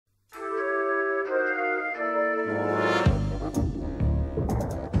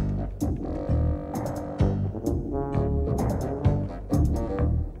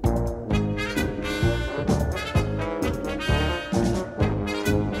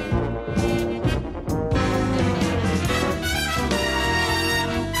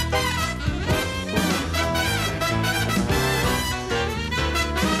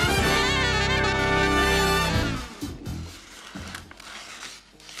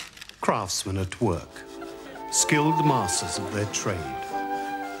Craftsmen at work, skilled masters of their trade,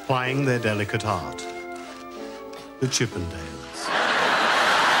 plying their delicate art. The Chippendales.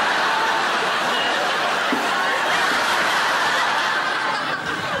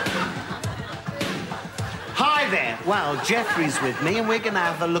 Hi there. Well, Geoffrey's with me, and we're going to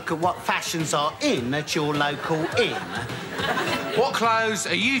have a look at what fashions are in at your local inn. What clothes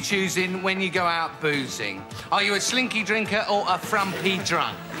are you choosing when you go out boozing? Are you a slinky drinker or a frumpy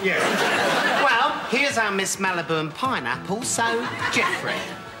drunk? Yes. Well, here's our Miss Malibu and Pineapple, so, Geoffrey.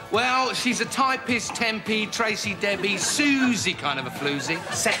 Well, she's a typist, Tempe, Tracy Debbie, Susie kind of a floozy.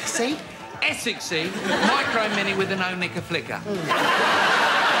 Sexy? Essexy, micro mini with a no-knicker flicker.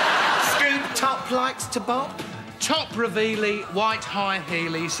 Scoop top likes to bop? Top revealy, white high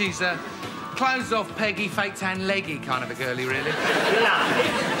heely. She's a closed-off Peggy, fake tan leggy kind of a girlie, really. Lovely.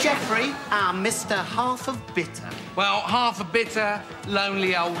 Geoffrey, our Mr. Half of Bitter. Well, half a bitter,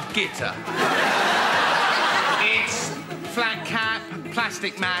 lonely old gitter. It's flat cap,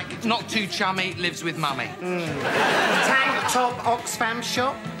 plastic Mac, not too chummy, lives with mummy. Tank top Oxfam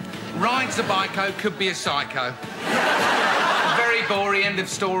shop? Rides a bico, could be a psycho. Very boring, end of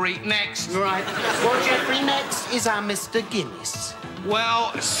story. Next. Right. Well, Geoffrey, next is our Mr. Guinness.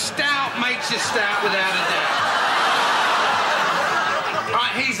 Well, stout makes you stout without a doubt.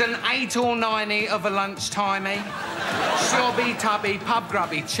 Right, he's an 8 or 9-y of a lunchtimey. Slobby, tubby, pub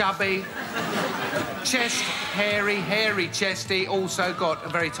grubby, chubby. Chest, hairy chesty, also got a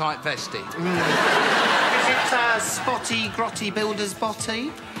very tight vesty. Is it spotty, grotty, builder's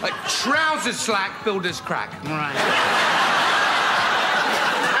botty? Trousers slack, builder's crack. Right.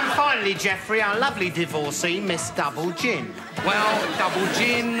 And finally, Geoffrey, our lovely divorcee, Miss Double Gin. Well, double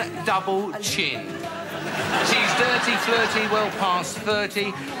gin, double chin. She's dirty, flirty, well past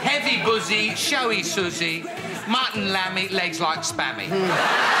 30, heavy buzzy, showy Susie, mutton lammy, legs like spammy.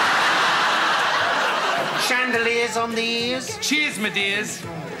 Chandeliers on the ears? Cheers, my dears.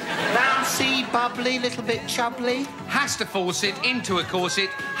 Bouncy, bubbly, little bit chubbly? Has to force it into a corset.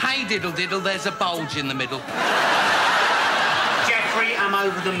 Hey, diddle diddle, there's a bulge in the middle. Geoffrey, I'm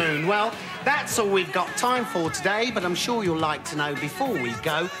over the moon. Well, that's all we've got time for today, but I'm sure you'll like to know before we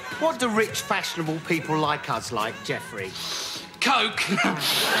go, what do rich, fashionable people like us like, Geoffrey? Coke. Bye.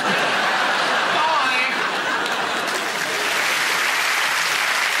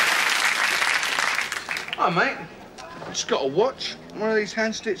 Hi, mate. Just got a watch, one of these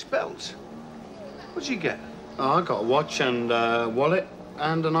hand-stitched belts. What'd you get? Oh, I got a watch and a wallet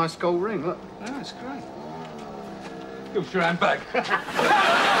and a nice gold ring, look. Oh, that's great. Give us your handbag.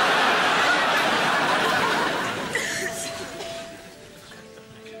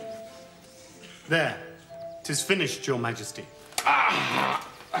 There. 'Tis finished, Your Majesty. At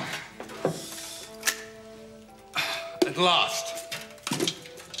last.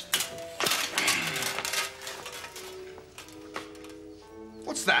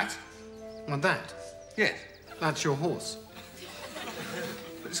 What's that? And that? Yes. That's your horse.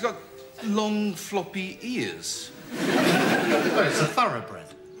 But it's got long, floppy ears. Oh, it's a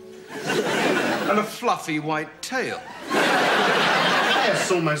thoroughbred. And a fluffy white tail.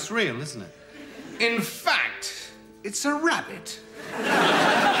 It's almost real, isn't it? In fact, it's a rabbit.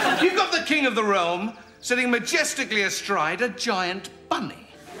 You've got the king of the realm sitting majestically astride a giant bunny.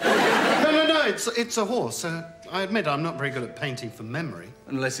 No, it's a horse. I admit I'm not very good at painting from memory.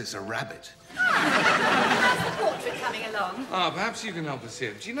 Unless it's a rabbit. How's the portrait coming along? Ah, perhaps you can help us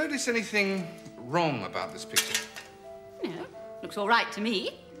here. Do you notice anything wrong about this picture? No, looks all right to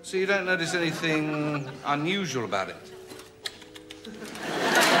me. So you don't notice anything unusual about it?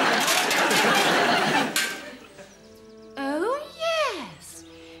 Oh, yes.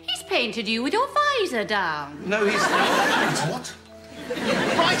 He's painted you with your visor down. No, he's not. What?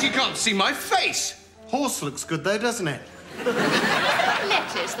 Right, you can't see my face. Horse looks good, though, doesn't it?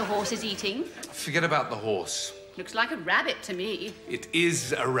 Lettuce the horse is eating. Forget about the horse. Looks like a rabbit to me. It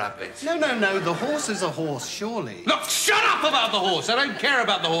is a rabbit. No, the horse is a horse, surely. Look, shut up about the horse. I don't care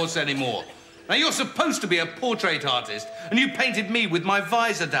about the horse anymore. Now, you're supposed to be a portrait artist, and you painted me with my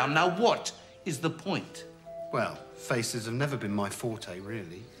visor down. Now, what is the point? Well, faces have never been my forte,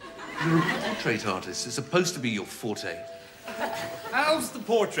 really. You're a portrait artist. It's supposed to be your forte. How's the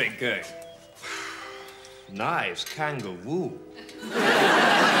portrait going? Nice kangaroo.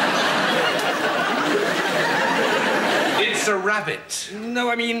 It's a rabbit. No,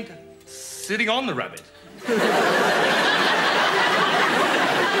 I mean, sitting on the rabbit.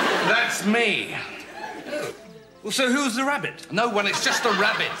 That's me. Well, so who's the rabbit? No one, it's just a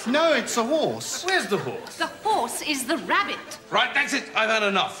rabbit. No, it's a horse. Where's the horse? The horse is the rabbit. Right, that's it. I've had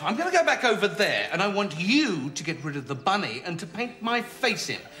enough. I'm going to go back over there, and I want you to get rid of the bunny and to paint my face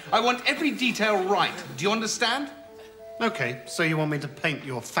in. I want every detail right. Do you understand? OK, so you want me to paint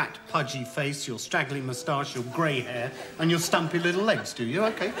your fat, pudgy face, your straggly moustache, your grey hair, and your stumpy little legs, do you?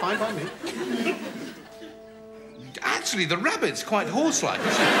 OK, fine by me. Actually, the rabbit's quite horse-like,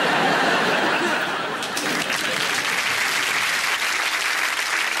 isn't it?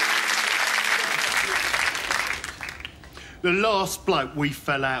 The last bloke we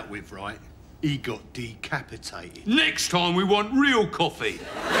fell out with, right, he got decapitated. Next time we want real coffee.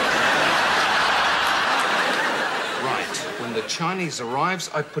 Right, when the Chinese arrives,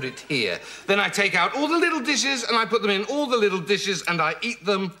 I put it here. Then I take out all the little dishes and I put them in all the little dishes and I eat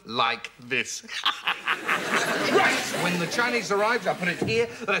them like this. Right, when the Chinese arrives, I put it here.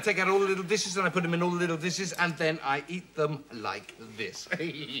 Then I take out all the little dishes and I put them in all the little dishes and then I eat them like this.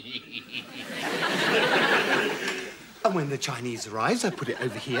 And when the Chinese arrives, I put it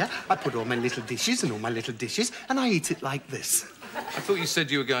over here. I put all my little dishes and all my little dishes, and I eat it like this. I thought you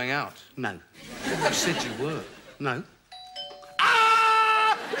said you were going out. No. You said you were. No.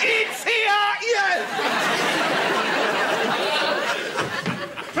 Ah! It's here! Yes!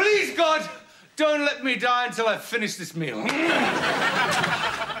 Please, God, don't let me die until I finish this meal.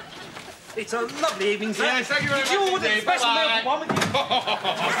 It's a lovely evening, sir. Yes, thank you very much. Did you order indeed. the special meal Bye-bye. for one?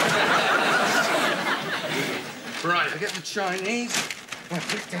 Right, I get the Chinese, and I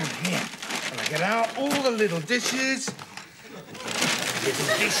put it down here. And I get out all the little dishes. Little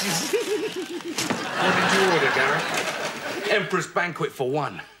dishes. What did you order, Gareth? Emperor's Banquet for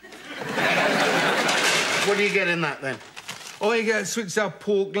one. What do you get in that, then? Oh, you get sweet sour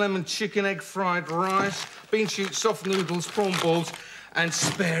pork, lemon chicken, egg fried rice, bean shoots, soft noodles, prawn balls, and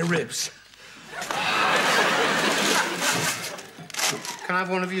spare ribs. Can I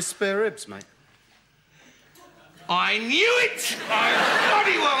have one of your spare ribs, mate? I knew it! I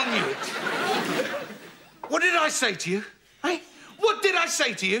bloody well knew it. What did I say to you? Hey, what did I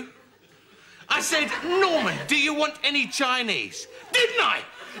say to you? I said, Norman, do you want any Chinese? Didn't I?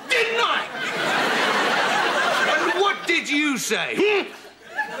 Didn't I? And what did you say?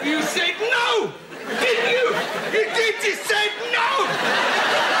 You said no! Didn't you? You did, you said no!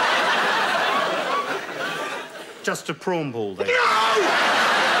 Just a prawn ball, then? No!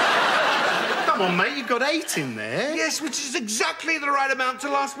 Come on, mate, you've got 8 in there. Yes, which is exactly the right amount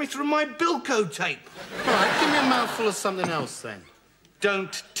to last me through my Bilko tape. All right, give me a mouthful of something else, then.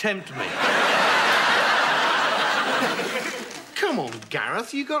 Don't tempt me. Come on,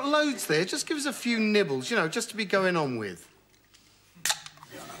 Gareth, you got loads there. Just give us a few nibbles, you know, just to be going on with.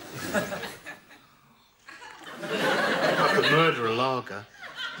 I could murder a lager.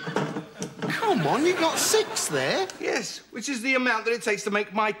 Come on, you got 6 there. Yes, which is the amount that it takes to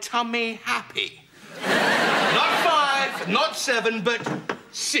make my tummy happy. Not 5, not 7, but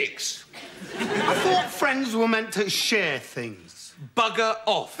 6. I thought friends were meant to share things. Bugger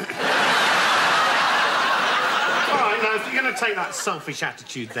off. All right, now, if you're going to take that selfish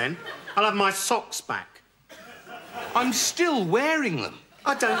attitude, then, I'll have my socks back. I'm still wearing them.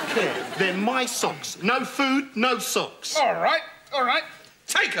 I don't care. They're my socks. No food, no socks. All right.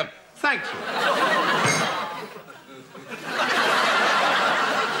 Take them. Thank you.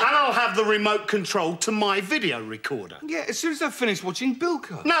 And I'll have the remote control to my video recorder. Yeah, as soon as I've finished watching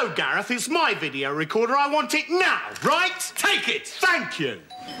Bilko. No, Gareth, it's my video recorder. I want it now, right? Take it. Thank you.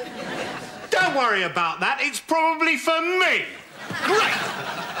 Don't worry about that. It's probably for me. Great.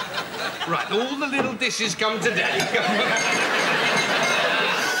 Right, all the little dishes come today.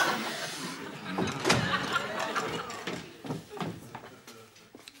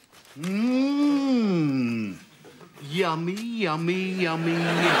 Mmm. Yummy, yummy, yummy,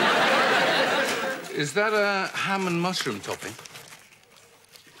 yummy. Is that a ham and mushroom topping?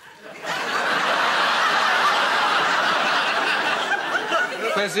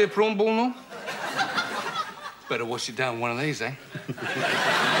 Fancy a prawn ball, no? Better wash it down one of these, eh?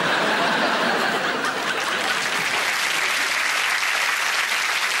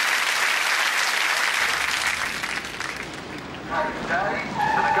 Okay,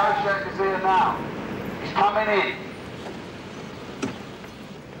 the negotiator's here now. He's coming in.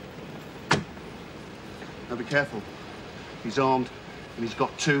 Now be careful. He's armed and he's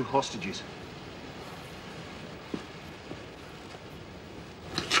got 2 hostages.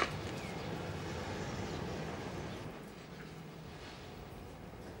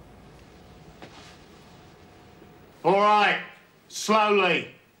 All right,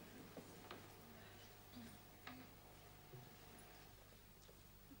 slowly.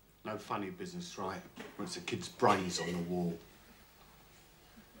 No funny business, right? When it's a kid's brains on the wall.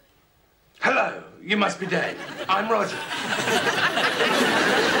 Hello, you must be Dave. I'm Roger.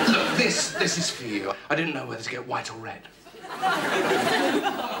 Look, this is for you. I didn't know whether to get white or red.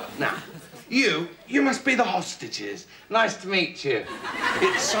 Now, you must be the hostages. Nice to meet you.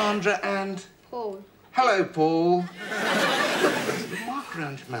 It's Sandra and... Paul. Hello, Paul. Mark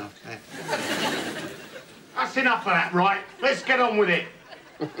around your mouth there. That's enough of that, right? Let's get on with it.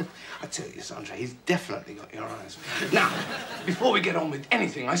 I tell you, Sandra, he's definitely got your eyes. Now, before we get on with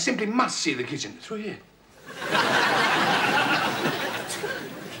anything, I simply must see the kitchen. Through here.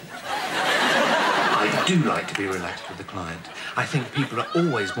 I do like to be relaxed with the client. I think people are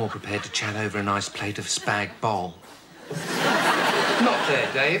always more prepared to chat over a nice plate of spag bol. Not there,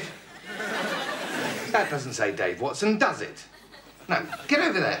 Dave. That doesn't say Dave Watson, does it? No, get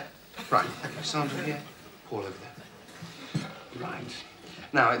over there. Right, Sandra here, Paul over there. Right.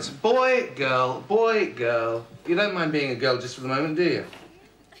 Now, it's boy, girl, boy, girl. You don't mind being a girl just for the moment, do you?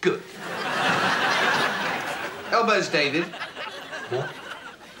 Good. Elbows, David. What?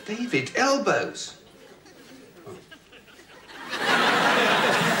 David, elbows.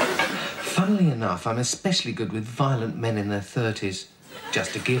 Funnily enough, I'm especially good with violent men in their 30s.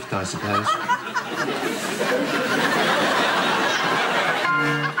 Just a gift, I suppose.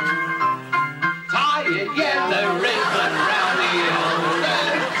 Tie a yellow ribbon round the old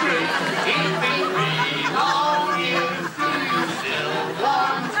tree. Keep it real on you, you still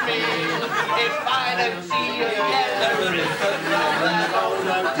want me. If I don't see a yellow ribbon round that old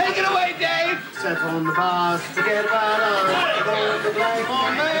oak. Take it away, Dave. Step on the bars, forget about us. Don't the blame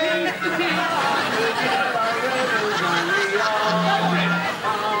on me.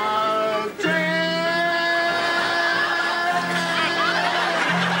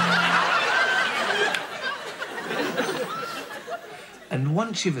 And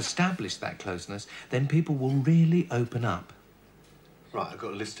once you've established that closeness, then people will really open up. Right, I've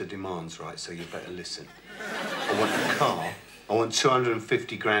got a list of demands, right, so you better listen. I want a car. I want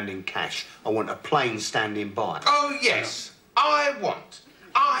 250 grand in cash. I want a plane standing by. Oh, yes. I want.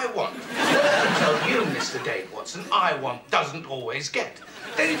 I tell you, Mr. Dave Watson, I want doesn't always get.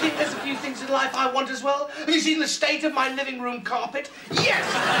 Don't you think there's a few things in life I want as well? Have you seen the state of my living room carpet? Yes,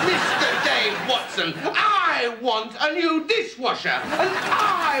 Mr. Dave Watson, I want a new dishwasher. And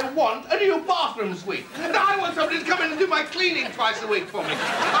I want a new bathroom suite. And I want somebody to come in and do my cleaning twice a week for me.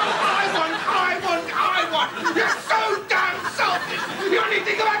 I want. You're so damn selfish. You only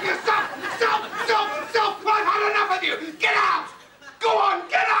think about yourself. Self. I've had enough of you. Get out. Go on,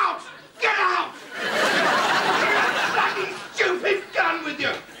 get out. Get out. Bloody stupid gun with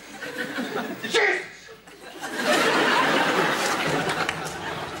you. Shit.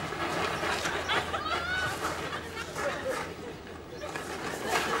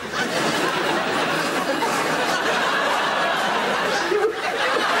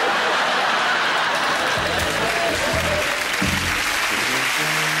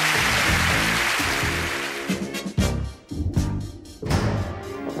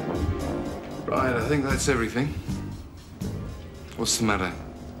 Right, I think that's everything. What's the matter?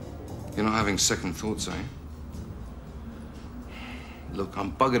 You're not having second thoughts, are you? Look,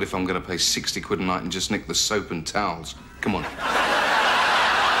 I'm buggered if I'm going to pay 60 quid a night and just nick the soap and towels. Come on.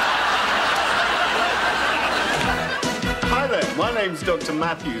 Hi there, my name's Dr.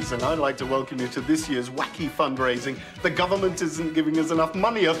 Matthews, and I'd like to welcome you to this year's wacky fundraising, The Government Isn't Giving Us Enough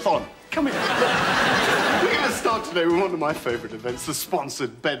Money-a-thon. Come here. We're going to start today with one of my favourite events, the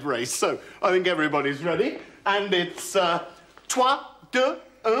sponsored bed race. So I think everybody's ready, and it's 3, 2, 1.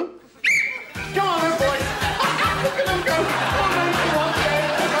 Come on, then, boys. Look at them go. Come on, come on.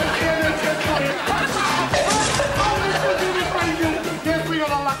 Yes, we got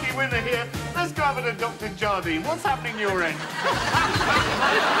a lucky winner here. Let's go over to Dr. Jardine. What's happening your end?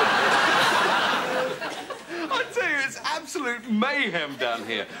 I tell you, it's absolute mayhem down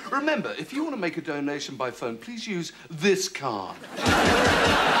here. Remember, if you want to make a donation by phone, please use this card.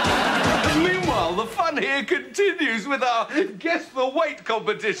 Meanwhile, the fun here continues with our Guess the Weight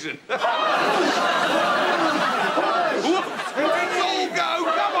competition. Whoops! Let's all go,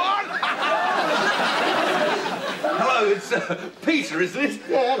 come on! Hello, it's Peter, isn't it?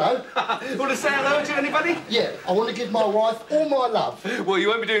 Yeah, hello. Want to say hello to anybody? Yeah, I want to give my wife all my love. Well, you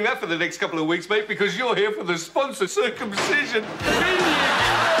won't be doing that for the next couple of weeks, mate, because you're here for the sponsor circumcision.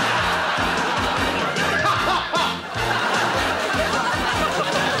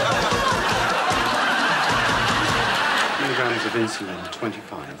 Milligrams of insulin,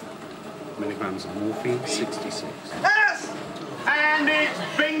 25. Milligrams of morphine, 66. Yes! And it's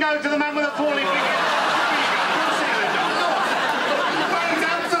bingo to the man with the poorly fingers. That is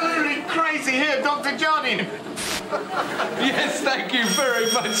absolutely Dr. Johnny. Yes, thank you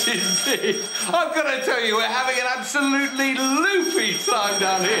very much indeed. I've got to tell you, we're having an absolutely loopy time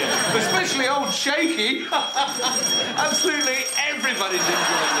down here. Especially old Shaky. Absolutely everybody's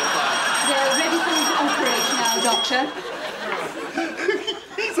enjoying the fun. They're ready for his operation now, Doctor.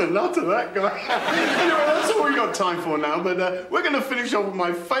 He's a nutter, that guy. Anyway, that's all we got time for now, but we're going to finish off with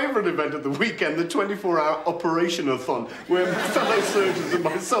my favourite event of the weekend, the 24-hour operation-a-thon, where fellow surgeons and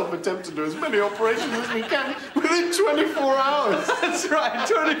myself attempt to do as many operations as we can within 24 hours. That's right,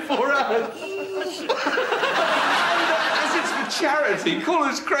 24 hours. As it's for charity, call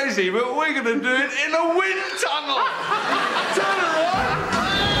us crazy, but we're going to do it in a wind tunnel. Turn around.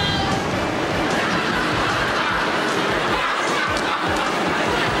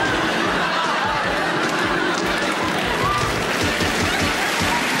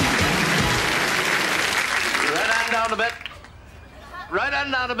 Down a bit. Right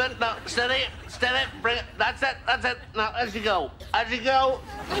on down a bit. Now, steady, steady. Bring it. That's it. That's it. Now, as you go. As you go.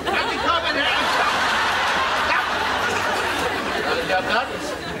 As you come in here. Stop. Good job,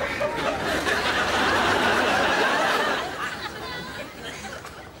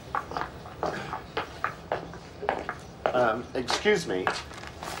 Excuse me.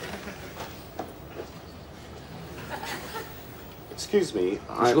 Excuse me.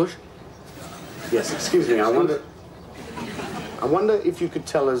 Yes, excuse me. I wonder if you could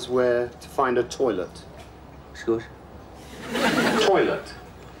tell us where to find a toilet. Excuse? Toilet.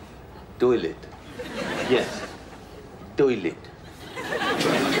 Toilet. Yes. Toilet.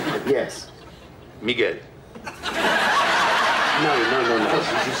 Yes. Miguel. No.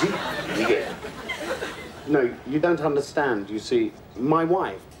 You see? Miguel. No, you don't understand. You see, my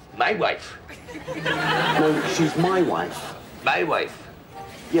wife. My wife. No, she's my wife. My wife.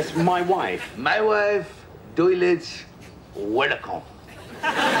 Yes, my wife. My wife, toilets, welcome.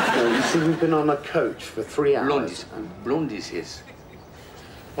 No, you see, we've been on a coach for 3 hours. Blondies. Blondies hairs.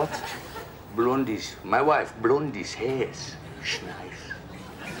 What? Blondies. My wife, blondies hairs. Nice.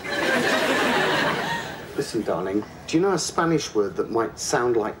 Listen, darling, do you know a Spanish word that might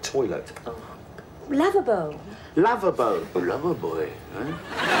sound like toilet? Oh. Lavabo. Lavabo. Lover boy, huh?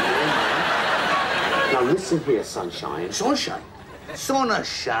 Now listen here, sunshine. Sunshine.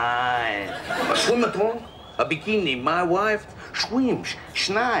 Sunshine. A swimmatron, a bikini. My wife swims.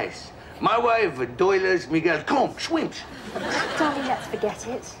 Nice. My wife, toilets, Miguel, come, swims. Darling, let's forget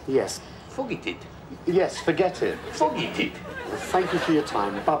it. Yes. Forget it. Yes, forget it. Forget it. Well, thank you for your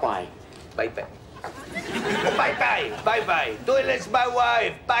time. Bye-bye. Bye-bye. Bye-bye. Bye-bye. Toilets, my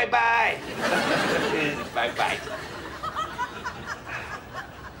wife. Bye-bye. Bye-bye.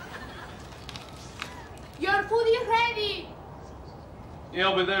 Your food is ready. Yeah,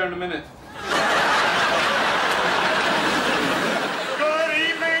 I'll be there in a minute. Good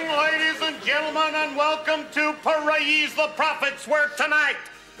evening, ladies and gentlemen, and welcome to Praise the Prophets, where tonight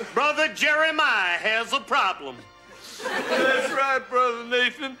Brother Jeremiah has a problem. That's right, Brother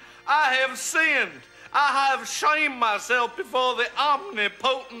Nathan. I have sinned. I have shamed myself before the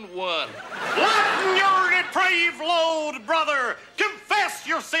omnipotent one. Lighten your depraved load, brother. Confess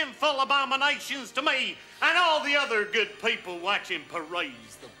your sinful abominations to me and all the other good people watching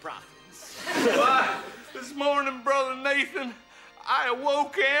Praise the Prophets. Why, this morning, Brother Nathan, I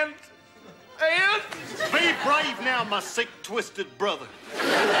awoke and... Be brave now, my sick, twisted brother.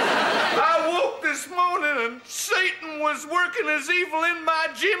 I woke this morning and Satan was working his evil in my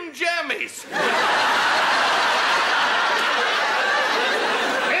Jim Jammies.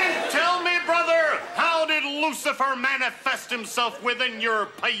 And tell me, brother, how did Lucifer manifest himself within your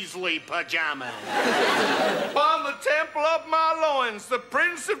paisley pajamas? Upon the temple of my loins, the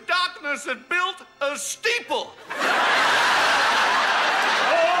Prince of Darkness had built a steeple.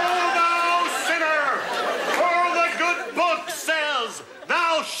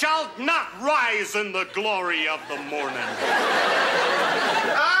 Thou shalt not rise in the glory of the morning.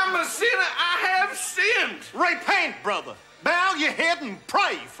 I'm a sinner. I have sinned. Repent, brother. Bow your head and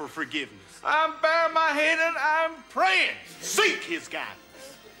pray for forgiveness. I'm bowing my head and I'm praying. Seek his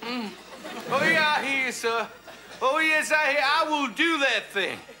guidance. Oh, yeah, I hear you, sir. Oh, yes, I hear. I will do that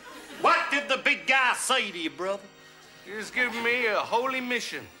thing. What did the big guy say to you, brother? He's given me a holy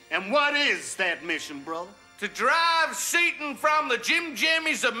mission. And what is that mission, brother? To drive Satan from the Jim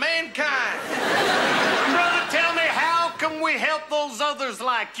Jammies of mankind. Brother, tell me, how can we help those others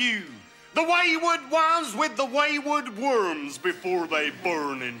like you? The wayward ones with the wayward worms before they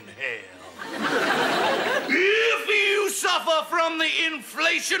burn in hell. If you suffer from the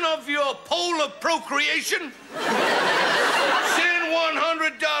inflation of your pole of procreation, send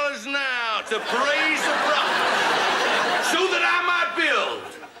 $100 now to Praise the Prophet so that I might build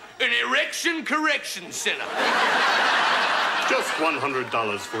an erect Erection Correction Center. Just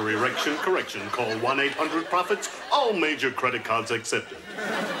 $100 for erection correction. Call 1-800-PROPHETS. All major credit cards accepted.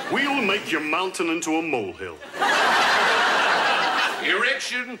 We'll make your mountain into a molehill.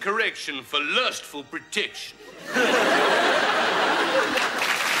 Erection Correction for lustful protection.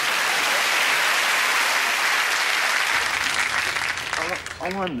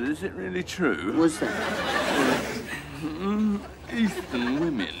 I wonder, is it really true? What's that? Eastern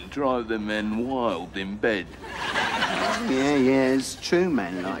women drive their men wild in bed. Yeah, it's true,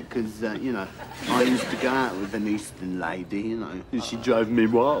 man, like, because, you know, I used to go out with an Eastern lady, you know, and she drove me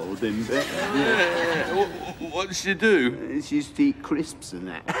wild in bed. Yeah. What did she do? She used to eat crisps and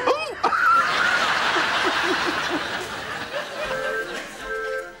that.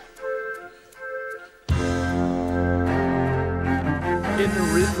 In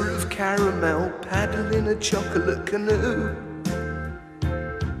a river of caramel, paddle in a chocolate canoe.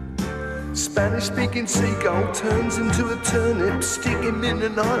 Spanish-speaking seagull turns into a turnip, stick him in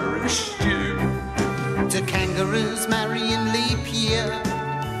an Irish stew. Do kangaroos marry in leap year?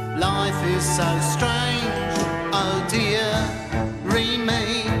 Life is so strange, oh dear,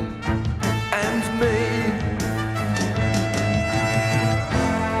 me and me.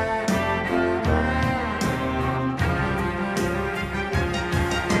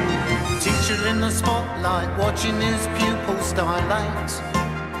 Teacher in the spotlight, watching his pupils dilate.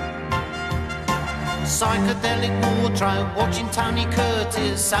 Psychedelic wardrobe, watching Tony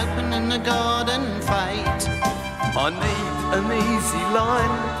Curtis opening the garden fate. I need an easy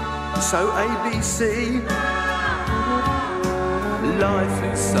line, so ABC. Life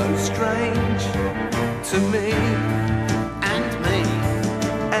is so strange to me. And me.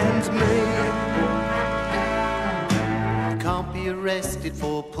 And me. Can't be arrested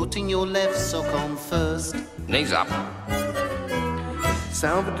for putting your left sock on first. Knees up.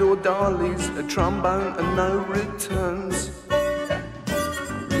 Salvador Dali's a trombone and no returns.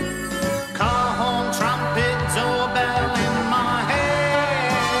 Car horn, trumpet, doorbell in my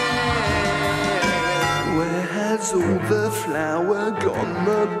head. Where has all the flour gone,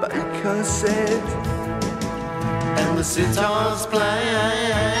 the baker said. And the sitars play.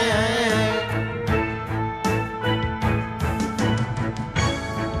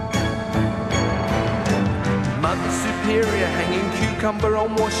 Mother Superior hanging cucumber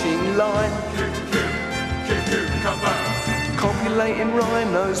on washing line. Cucumber. Copulating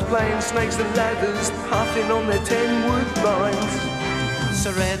rhinos, playing snakes and ladders, puffing on their 10-wood vines.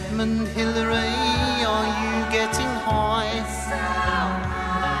 Sir Edmund Hillary, are you getting high?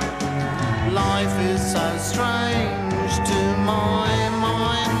 Life is so strange to my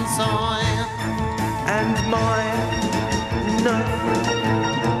mind's eye. And my no.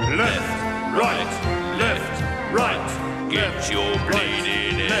 Left, right, left, right. Get your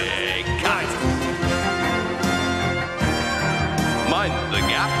bleeding egg cut. Mind the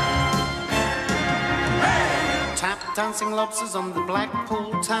gap. Tap dancing lobsters on the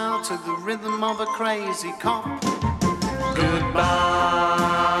Blackpool Tower to the rhythm of a crazy cop. Goodbye.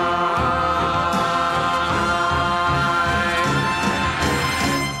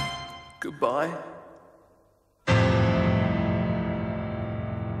 Goodbye.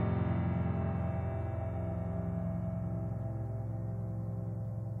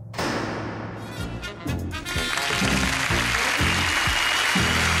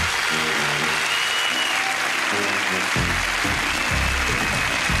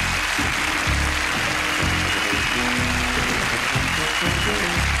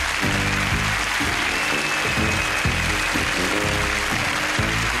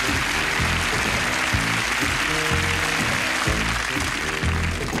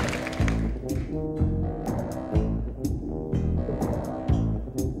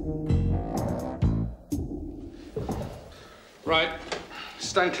 Right.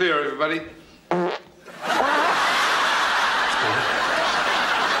 Stand clear, everybody.